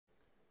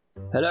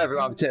Hello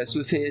everyone,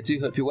 Swift here, do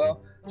hope you're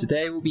well.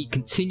 Today we'll be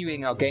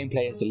continuing our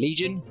gameplay as the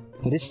Legion,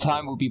 but this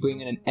time we'll be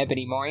bringing in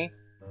Ebony Mori.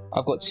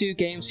 I've got 2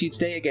 games for you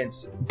today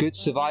against good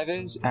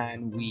survivors,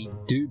 and we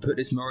do put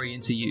this Mori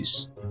into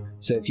use.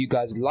 So if you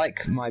guys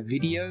like my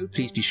video,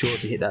 please be sure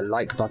to hit that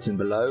like button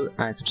below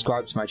and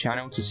subscribe to my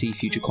channel to see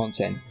future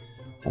content.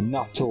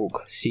 Enough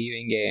talk, see you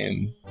in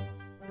game.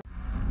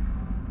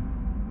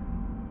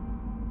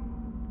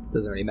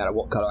 Doesn't really matter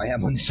what colour I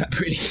am on this map,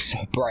 really, it's so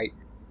bright.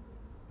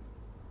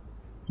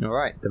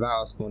 Alright,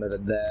 Devour spawned over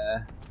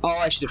there. Oh,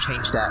 I should have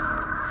changed that.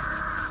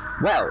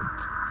 Well,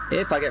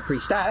 if I get 3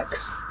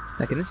 stacks,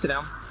 I can insta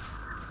down.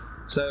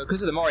 So,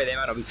 because of the Mori, they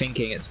might not be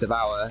thinking it's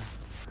Devour.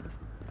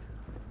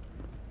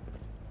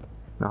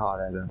 Ah,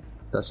 there we go.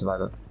 That's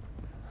Survivor.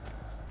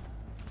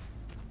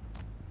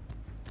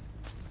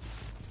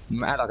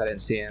 Act like I didn't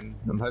see him.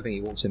 I'm hoping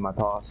he walks in my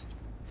path.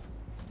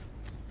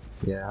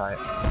 Yeah, hi.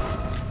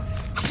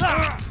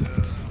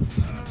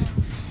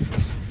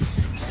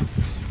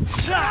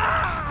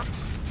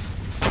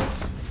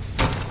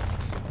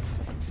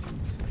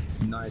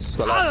 Nice,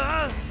 got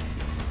that.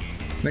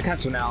 May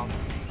cancel now.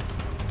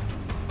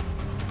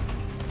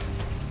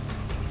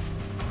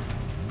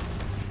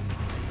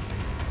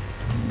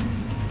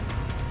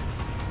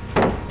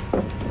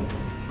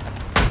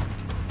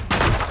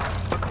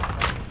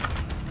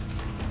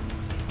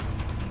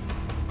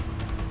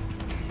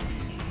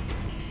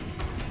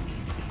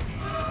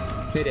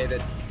 Hey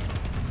David.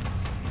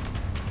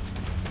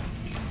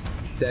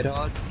 Dead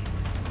hard.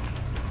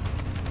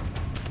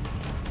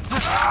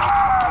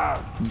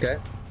 Okay.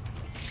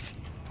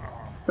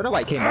 But no,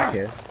 I came back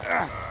here.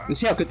 We'll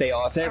see how good they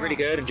are. If they're really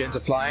good and gens are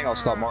flying, I'll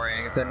start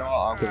Moriing. If they're not,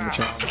 I'll give them a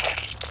chance.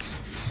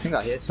 I think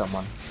I hear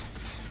someone.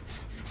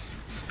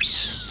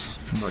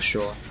 I'm not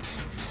sure.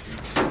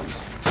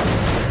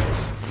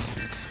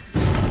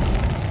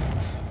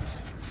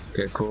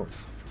 Okay, cool.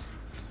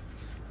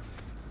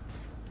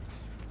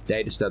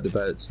 They disturbed the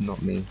boats,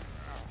 not me.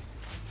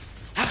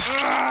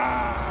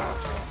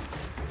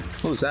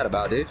 What was that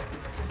about, dude?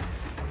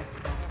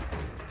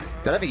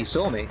 I don't think he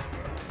saw me.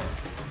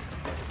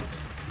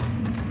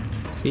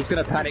 He's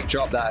gonna panic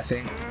drop that, I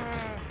think.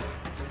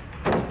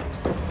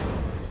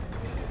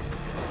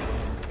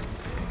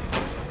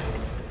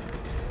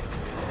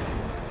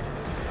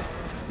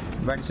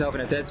 Ran yourself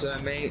in a dead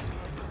zone, mate.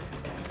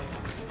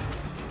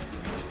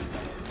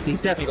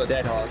 He's definitely got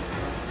dead hard.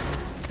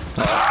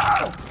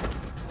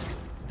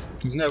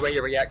 There's no way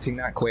you're reacting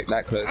that quick,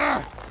 that close.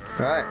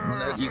 Alright, well,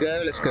 there you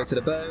go, let's go to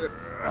the boat.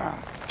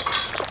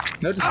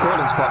 No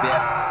discordance pop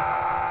yet.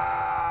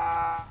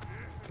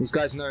 These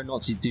guys know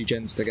not to do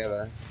gens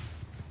together.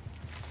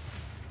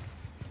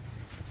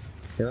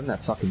 They're on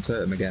that fucking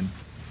totem again.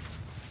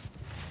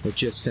 We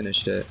just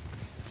finished it.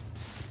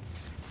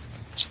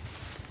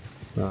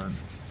 Right.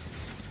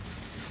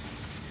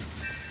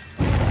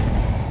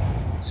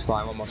 It's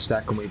fine, one more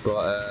stack and we've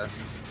got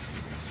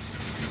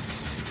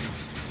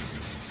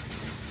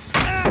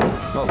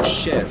oh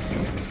shit.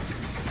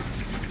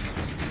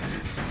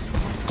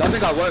 Don't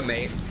think I won't,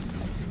 mate.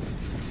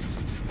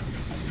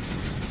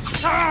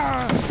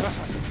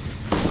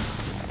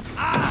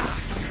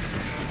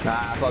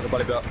 Nah, fuck the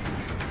body block.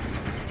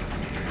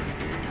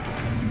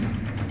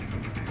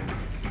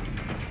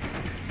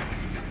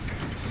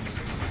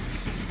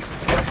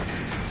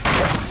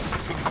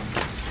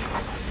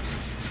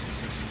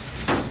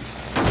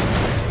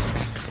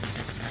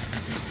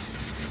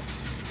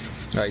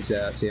 Oh, he's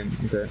there, I see him.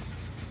 Okay.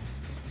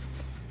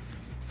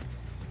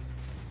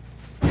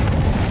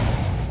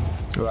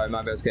 Alright,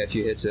 might be able to get a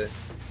few hits here.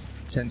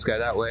 Tend to go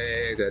that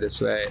way, go this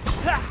way.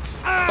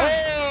 Oh!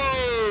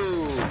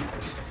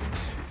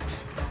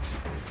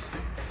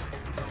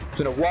 It's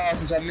been a while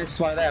since I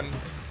missed one of them.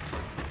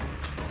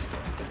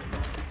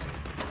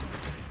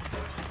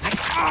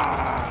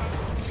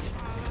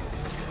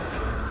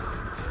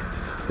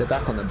 They're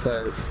back on the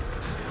boat.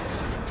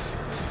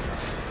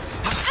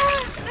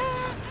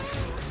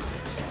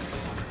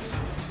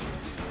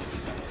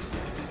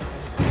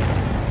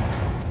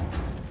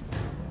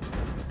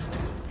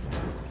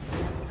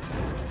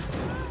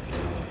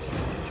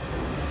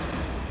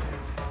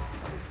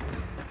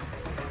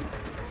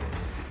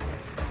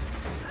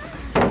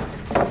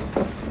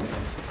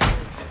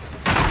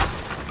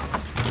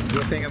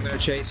 You think I'm gonna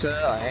chase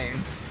her? I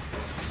ain't.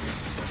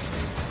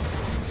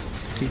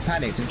 He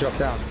panicked and dropped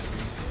down.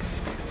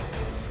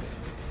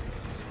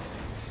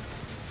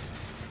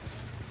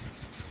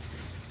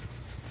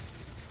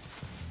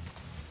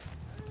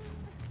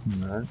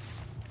 No.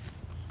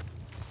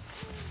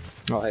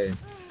 Oh, hey.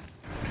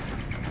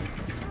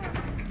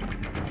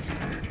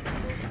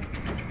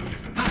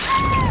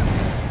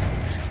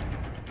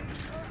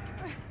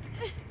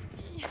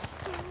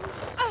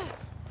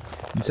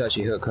 Let's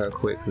actually hook her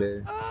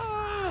quickly.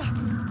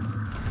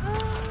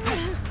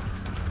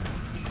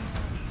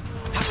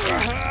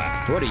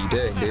 What are you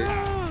doing, dude?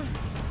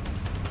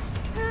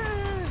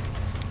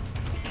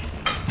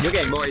 You're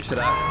getting worried for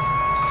that.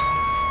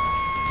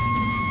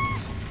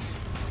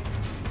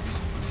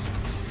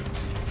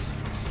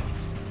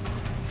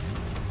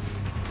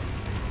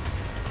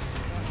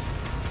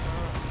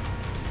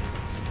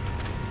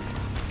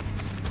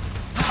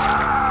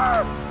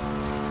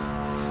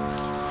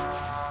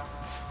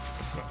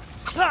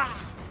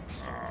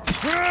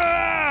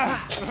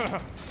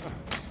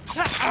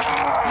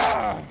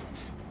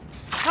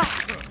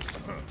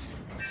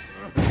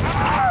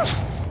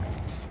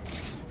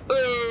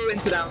 Oh,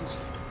 into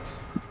downs.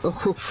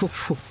 Oh,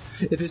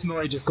 if this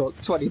Mori just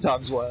got 20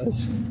 times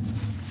worse.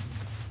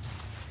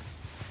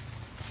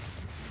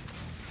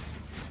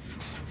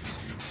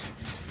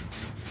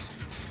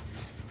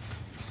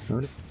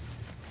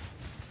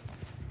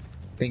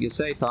 Think you're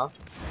safe, huh?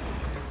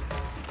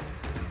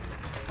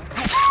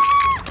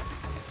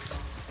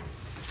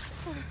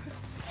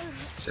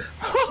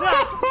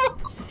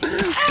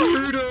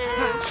 Brutal!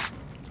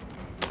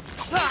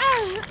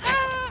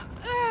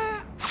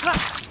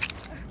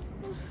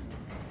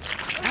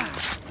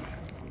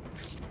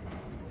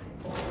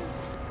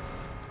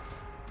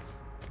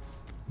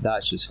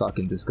 That's just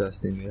fucking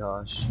disgustingly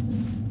harsh.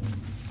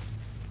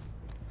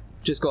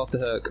 Just got off the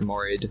hook,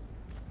 Morid.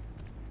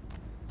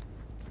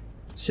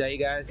 So you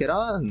guys get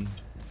on.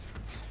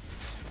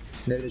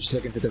 Maybe they're just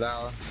looking for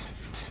Devour.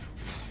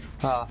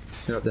 Ah,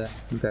 they're up there.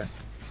 Okay.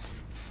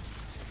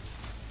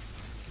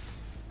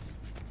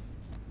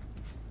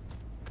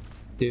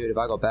 Dude, have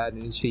I got bad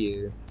news for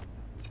you?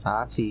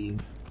 I see you.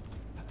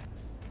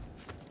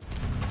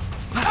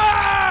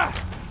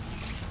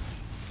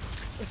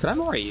 Can I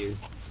Mori you?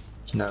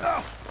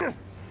 No.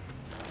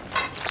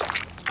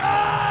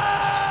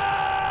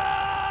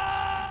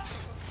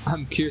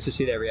 I'm curious to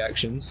see their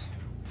reactions.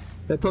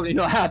 They're probably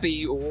not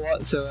happy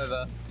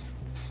whatsoever.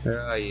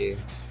 Where are you?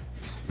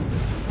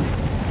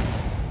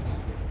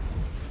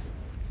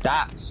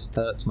 That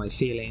hurts my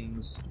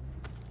feelings.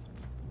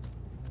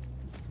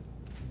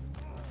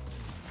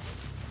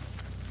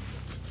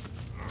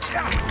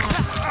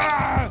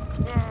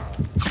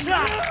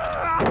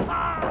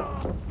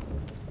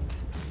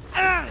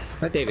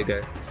 Where'd David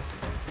go?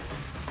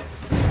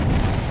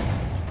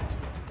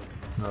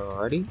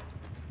 Alrighty.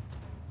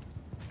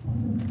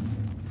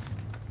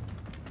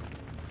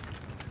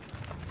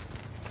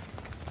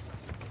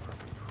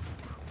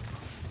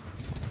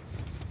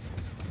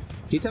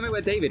 Can you tell me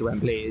where David went,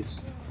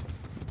 please?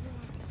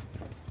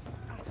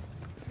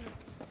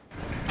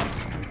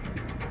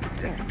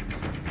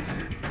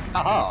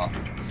 Aha!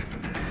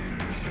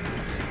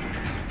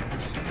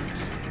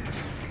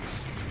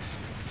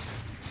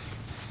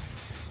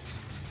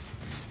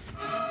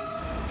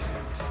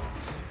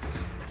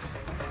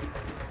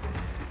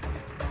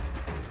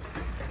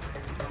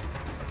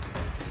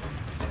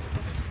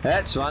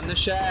 Let's run the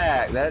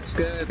shack. Let's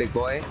go, big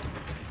boy.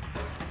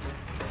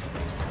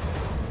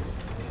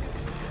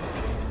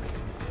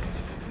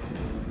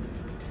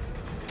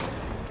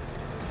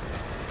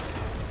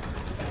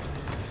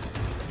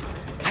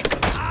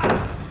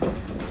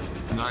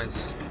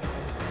 Nice.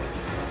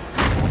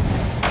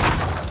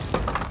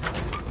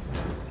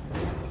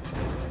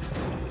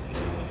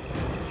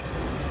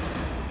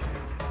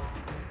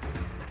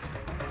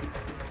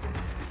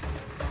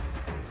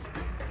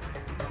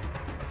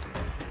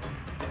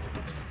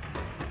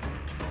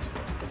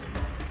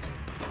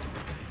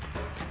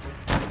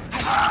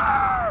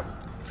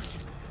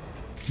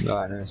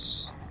 Alright,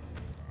 nice.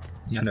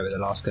 I know where the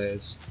last guy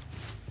is.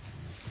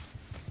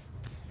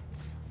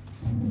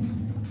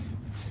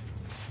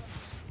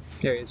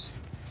 There he is.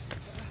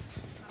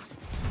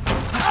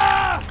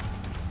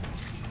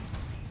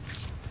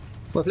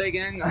 Well play,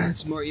 gang.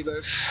 It's more you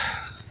both.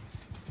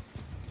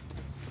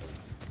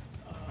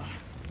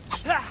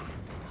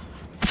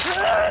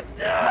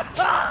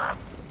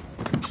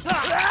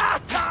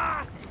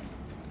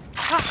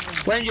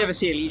 When did you ever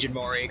see a Legion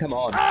Mori? Come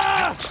on.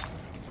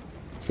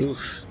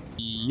 Oof.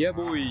 Yeah,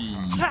 boy.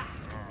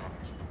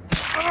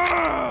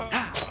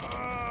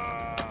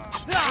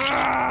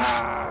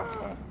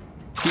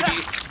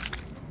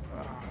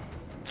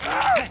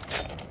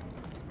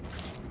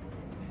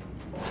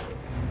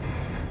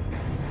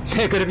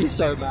 They're gonna be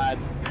so mad.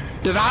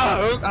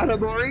 Devour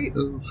Alamori?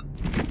 Oof.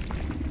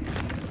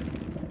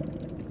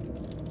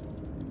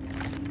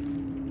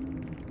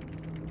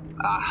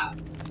 Ah.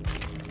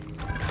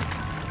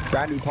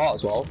 Brand new part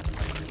as well.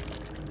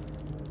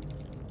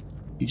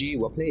 GG,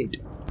 well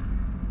played.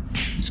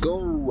 Let's go.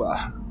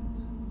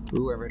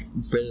 Ooh,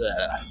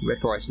 Red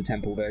Forest, the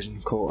temple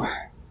version. Cool.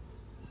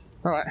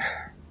 Alright.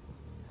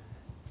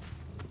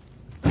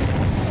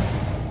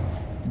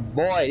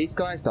 Boy, these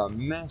guys don't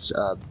mess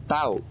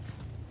about.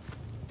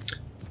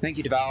 Thank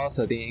you, Devour,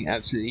 for being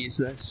absolutely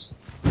useless.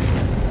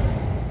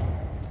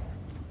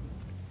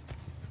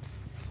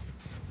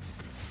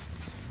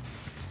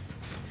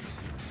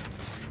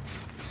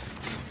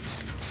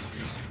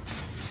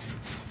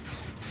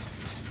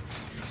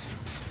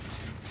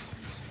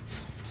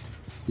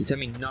 You tell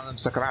me none of them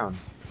stuck around?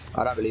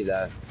 I don't believe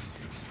that.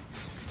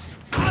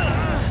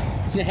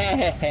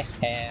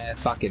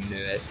 Fucking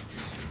knew it.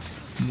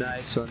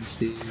 Nice one,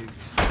 Steve.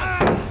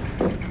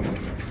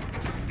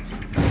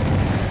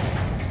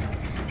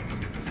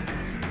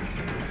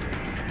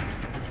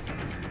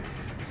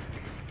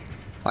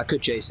 I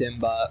could chase him,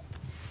 but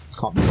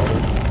can't be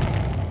bothered.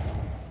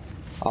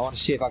 I want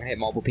to see if I can hit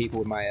multiple people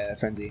with my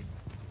frenzy.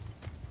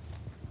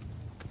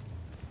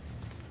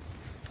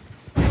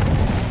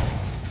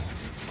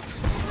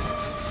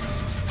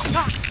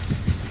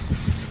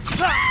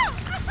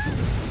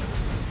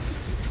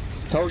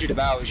 Told you the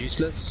bow was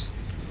useless.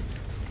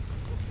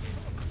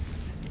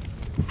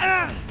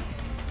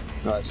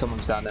 Alright,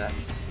 someone's down there.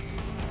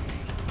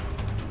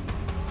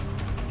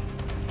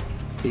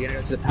 Are you gonna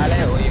go to the pallet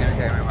or are you gonna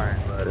carry my wire?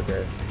 Right,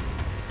 okay.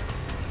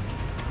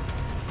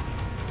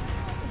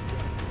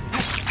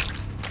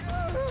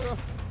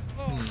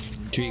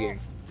 Intriguing.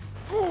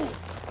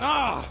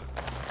 Right,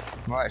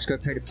 let's go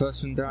play the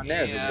first one down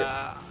there.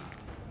 Yeah.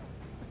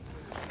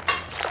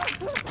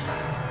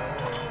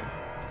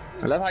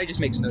 I love how he just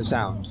makes no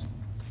sound.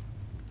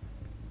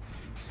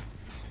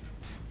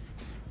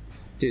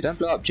 Dude, don't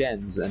blow up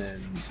gens and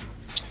then...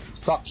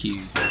 Fuck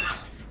you.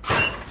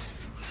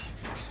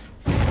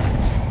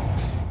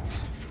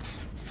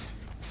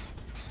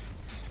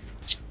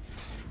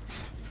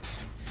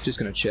 Just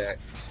gonna check.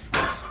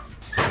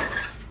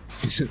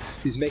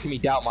 He's making me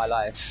doubt my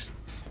life.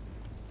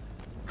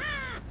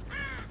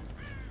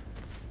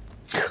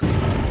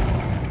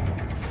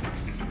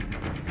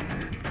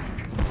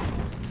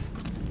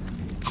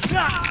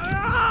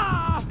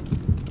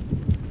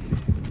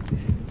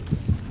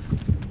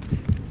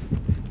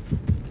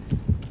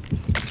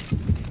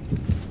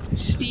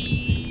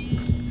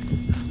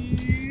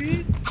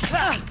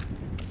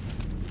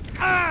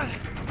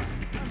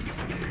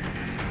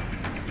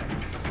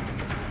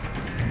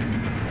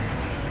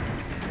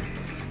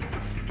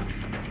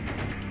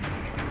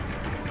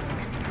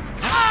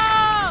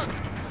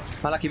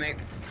 My lucky mate.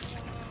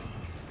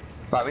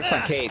 Right, we need to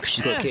find Kate because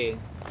she's got a key.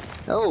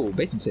 Oh,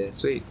 basement's here,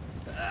 sweet.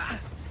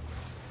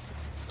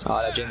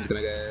 Oh, that Jen's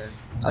gonna go.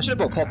 I should have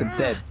brought Pop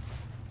instead.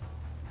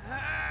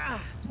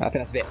 I think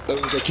that's a bit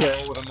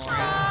overkill with a Mori.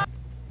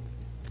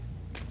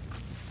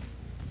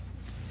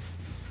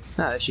 Ah,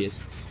 there she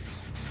is.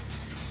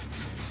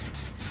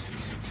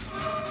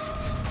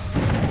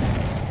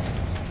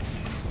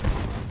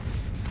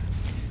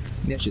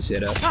 Yeah, she's here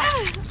though.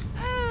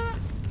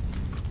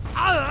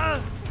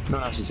 No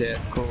one else is here,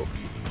 cool.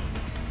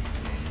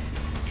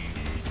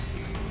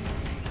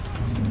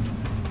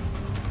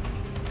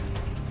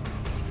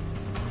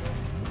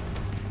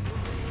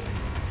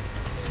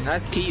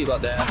 Nice key you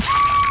got there.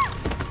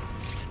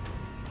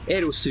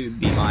 It'll soon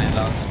be mine,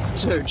 love.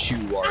 Don't you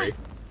worry.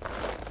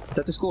 Is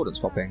that discordance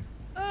popping?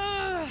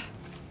 No.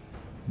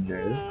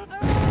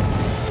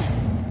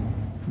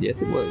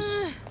 Yes, it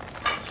was.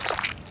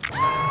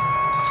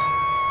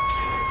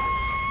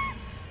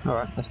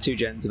 Alright, that's 2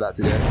 gens about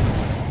to go.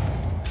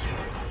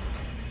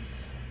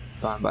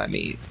 Fine by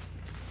me.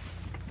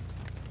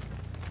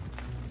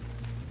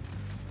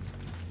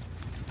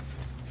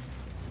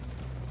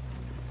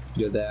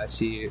 You're there, I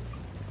see you.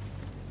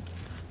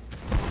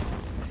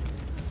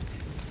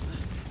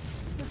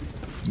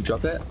 You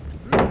drop it?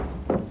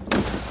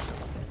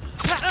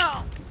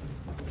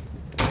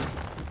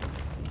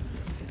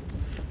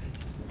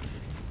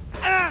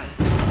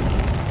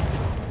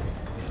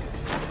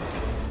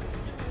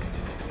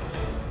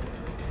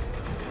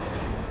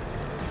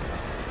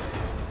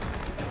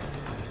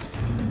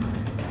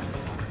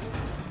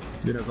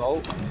 You gonna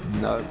vault?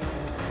 No.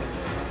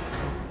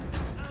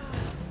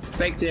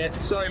 Faked it.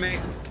 Sorry, mate.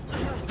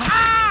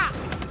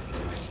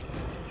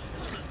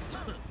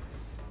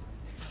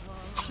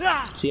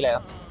 See you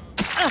later.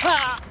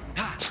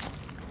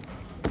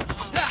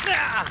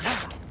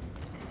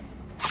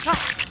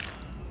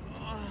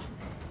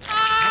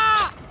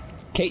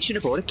 Kate should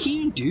have brought a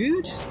key,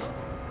 dude.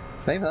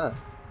 Blame her.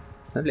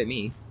 Don't blame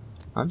me.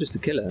 I'm just a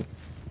killer.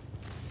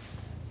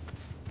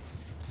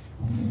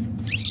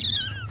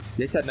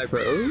 This had no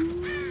pro.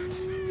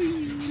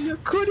 Ooh,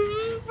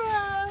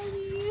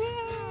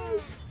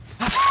 yes.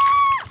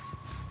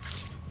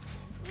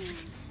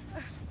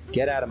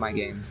 Get out of my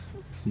game.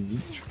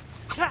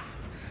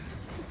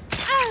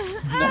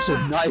 That's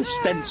a nice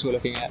fence we're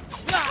looking at.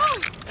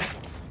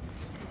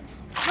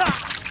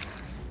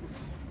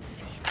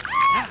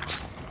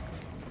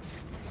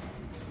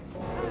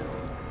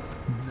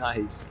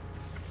 Nice.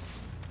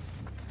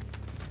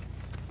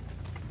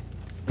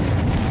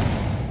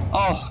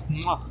 Oh,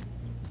 mwah.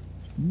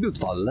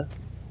 Beautiful.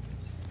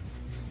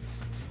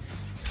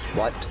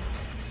 What?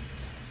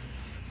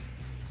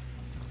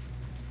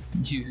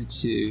 You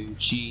two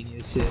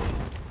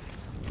geniuses.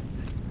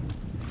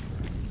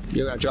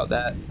 You're gonna drop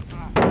that.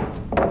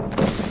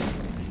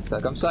 It's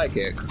like I'm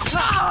psychic.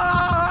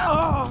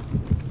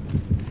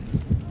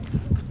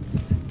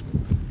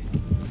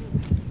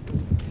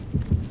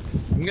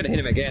 I'm gonna hit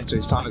him again so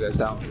his timer goes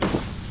down.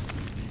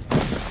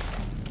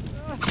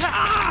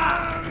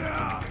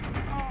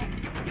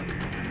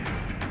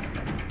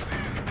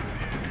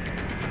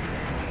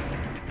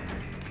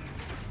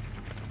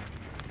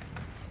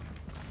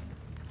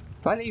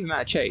 If I leave him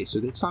out of chase,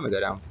 will the timer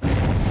go down?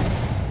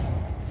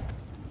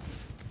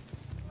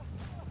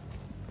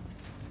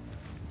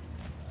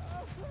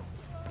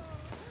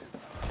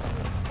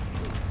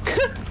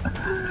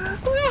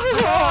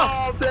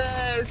 Oh,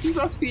 bless! You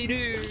must be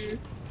new!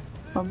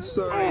 I'm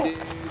sorry,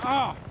 dude.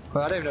 Well,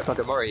 I don't even know if I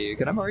can Mori you.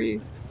 Can I Mori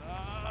you?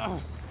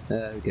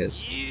 Who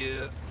cares?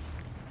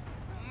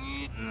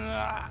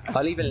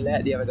 I'll even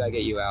let the other guy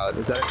get you out.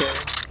 Is that okay?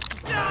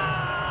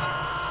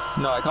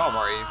 No, I can't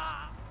Mori you.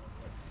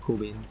 Cool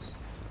beans.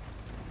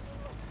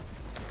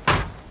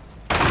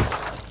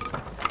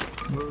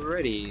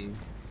 Ready.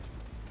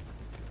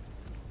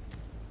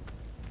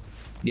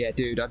 Yeah,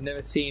 dude, I've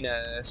never seen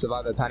a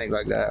survivor panic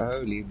like that.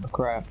 Holy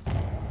crap.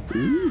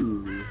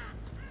 Ooh.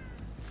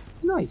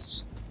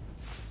 Nice.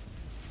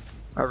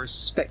 I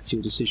respect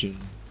your decision.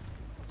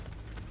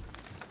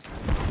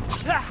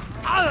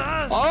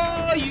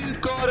 Oh, you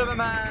god of a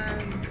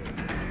man!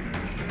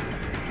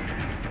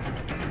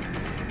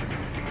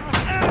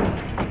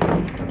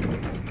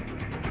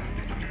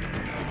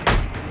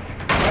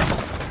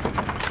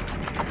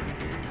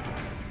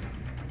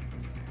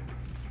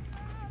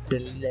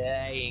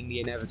 Delaying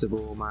the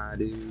inevitable, my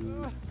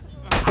dude.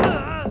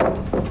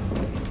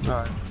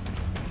 Alright.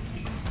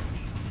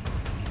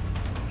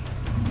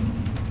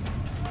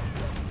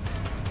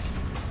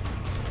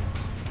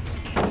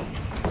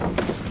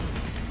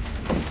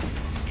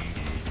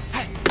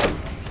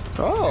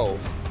 Oh!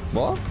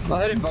 What?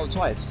 I heard him vote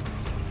twice.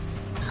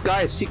 This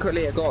guy is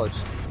secretly a god.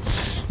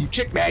 You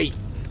tricked me!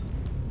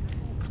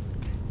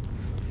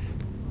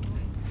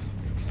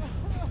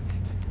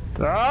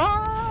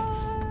 Ah!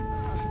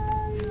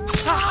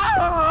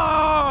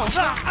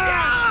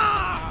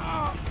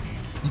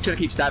 I'm trying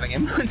to keep stabbing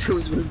him until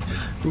his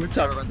wound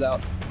timer runs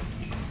out.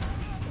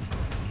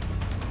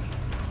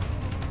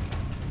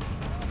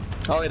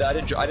 Oh yeah, I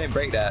didn't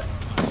break that.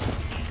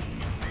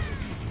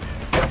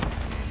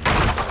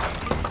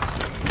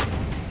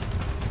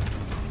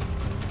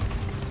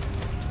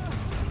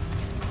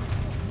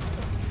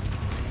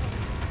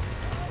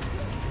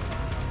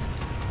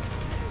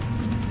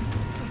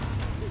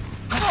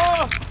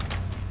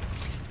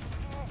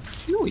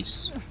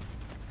 Nice.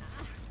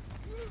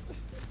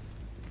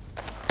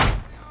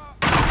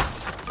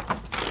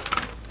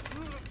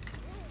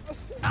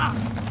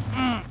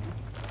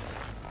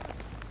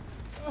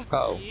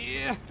 Oh.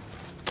 Yeah.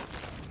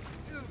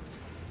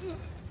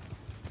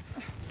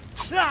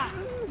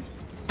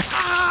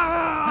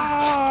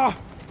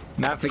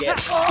 Man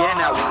forgets. Get in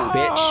that wall,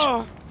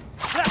 bitch.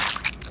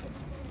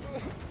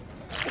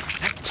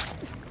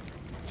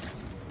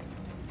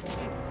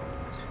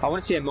 I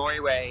want to see a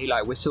Mori where he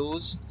like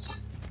whistles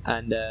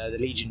and the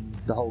Legion,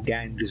 the whole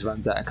gang just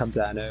runs out and comes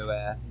out of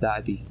nowhere.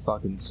 That'd be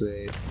fucking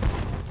sweet.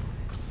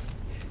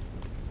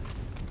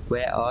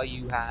 Where are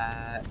you,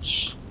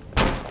 Hatch?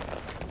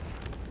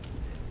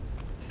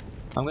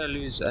 I'm gonna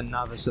lose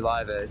another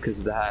survivor because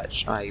of the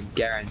Hatch. I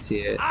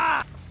guarantee it.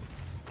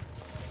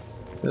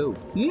 Oh.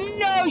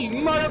 No, you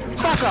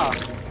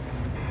motherfucker!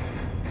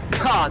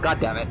 Ah,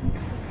 god damn it.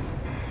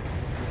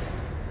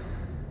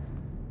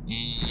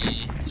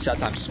 Sad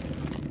times.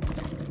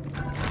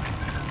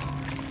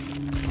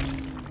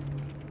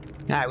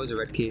 Ah, it was a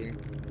red key.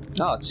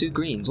 Oh, 2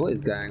 greens. What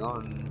is going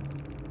on?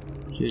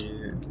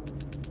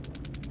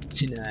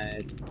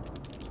 Tonight.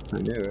 I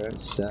know it.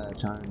 Sad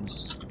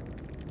times.